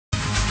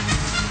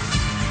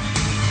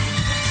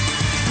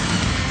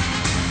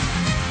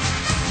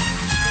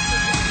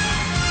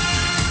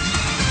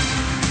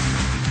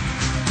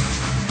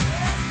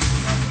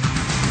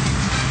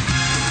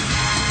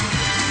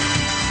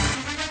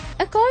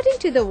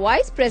to the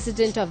Vice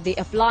President of the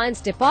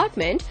Appliance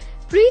Department,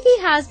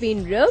 Preity has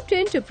been roped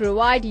in to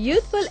provide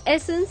youthful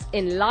essence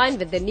in line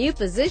with the new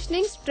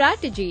positioning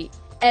strategy.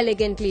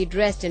 Elegantly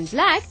dressed in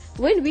black,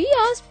 when we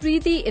asked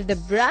Preity if the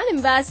brand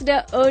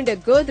ambassador owned a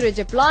Godrej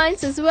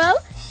appliance as well,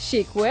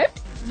 she quipped,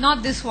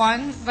 "Not this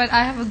one, but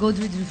I have a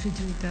Godrej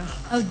refrigerator.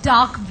 A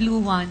dark blue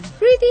one."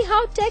 Preity,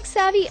 how tech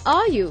savvy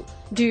are you?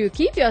 Do you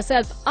keep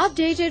yourself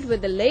updated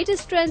with the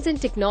latest trends in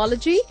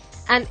technology?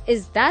 And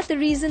is that the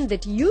reason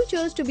that you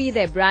chose to be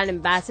their brand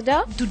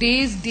ambassador?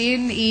 Today's day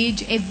and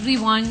age,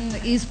 everyone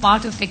is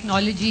part of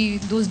technology.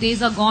 Those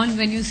days are gone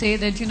when you say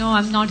that,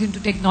 I'm not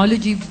into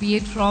technology, be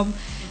it from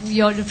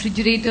your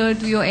refrigerator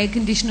to your air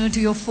conditioner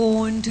to your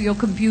phone to your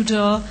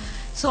computer.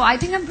 So I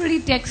think I'm pretty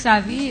tech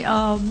savvy.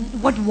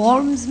 What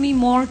warms me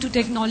more to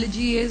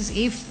technology is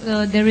if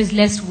there is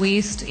less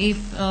waste, if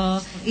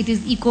it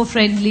is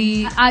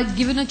eco-friendly.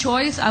 Given a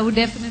choice, I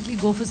would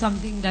definitely go for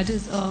something that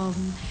is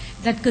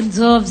that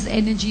conserves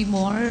energy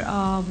more,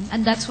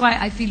 and that's why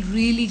I feel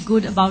really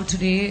good about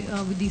today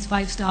with these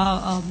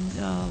 5-star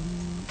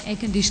air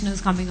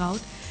conditioners coming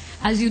out.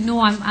 As you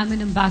know, I'm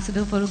an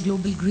ambassador for a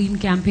global green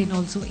campaign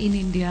also in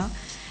India.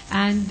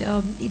 And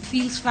it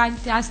feels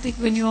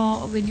fantastic when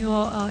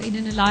you're in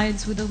an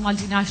alliance with a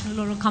multinational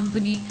or a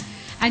company,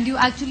 and you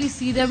actually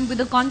see them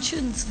with a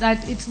conscience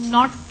that it's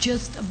not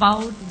just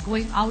about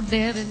going out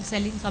there and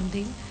selling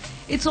something.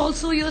 It's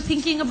also you're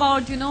thinking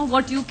about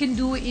what you can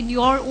do in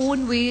your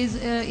own ways,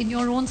 in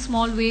your own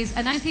small ways.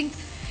 And I think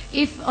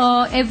if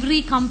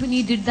every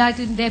company did that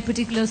in their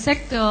particular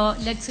sector,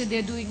 let's say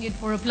they're doing it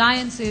for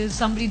appliances,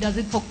 somebody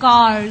does it for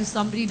cars,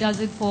 somebody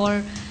does it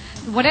for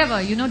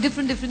whatever,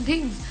 different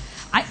things.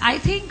 I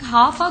think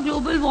half our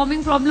global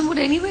warming problem would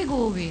anyway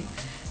go away,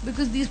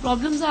 because these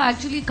problems are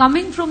actually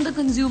coming from the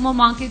consumer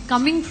market,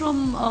 coming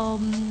from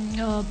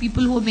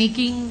people who are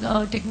making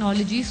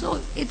technology. So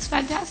it's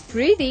fantastic.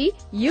 Preity,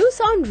 you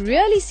sound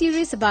really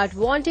serious about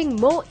wanting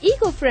more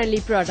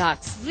eco-friendly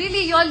products.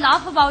 Really, you all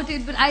laugh about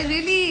it, but I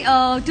really,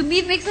 to me,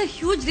 it makes a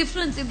huge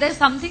difference. If there's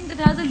something that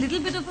has a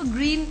little bit of a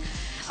green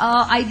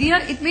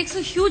idea, it makes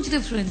a huge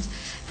difference.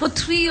 For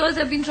 3 years,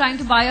 I've been trying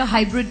to buy a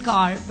hybrid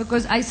car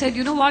because I said,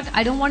 you know what,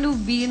 I don't want to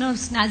be in a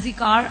snazzy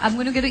car. I'm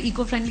going to get an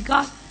eco-friendly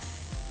car.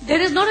 There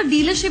is not a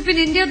dealership in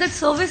India that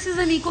services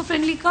an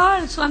eco-friendly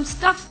car, so I'm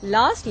stuck.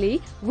 Lastly,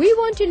 we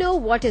want to know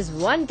what is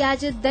one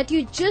gadget that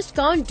you just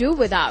can't do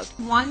without.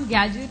 One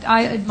gadget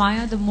I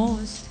admire the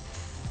most,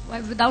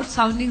 without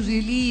sounding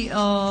really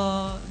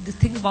the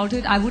thing about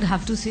it, I would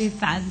have to say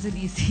fans and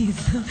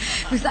ACs.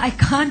 Because I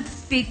can't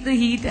take the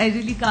heat, I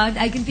really can't.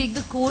 I can take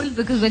the cold,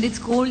 because when it's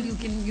cold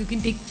you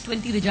can take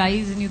 20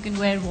 rajais and you can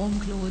wear warm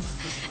clothes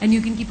and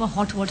you can keep a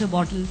hot water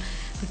bottle.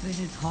 But when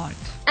it's hot.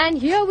 And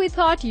here we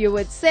thought you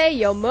would say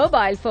your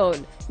mobile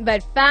phone.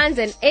 But fans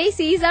and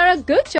ACs are a good choice.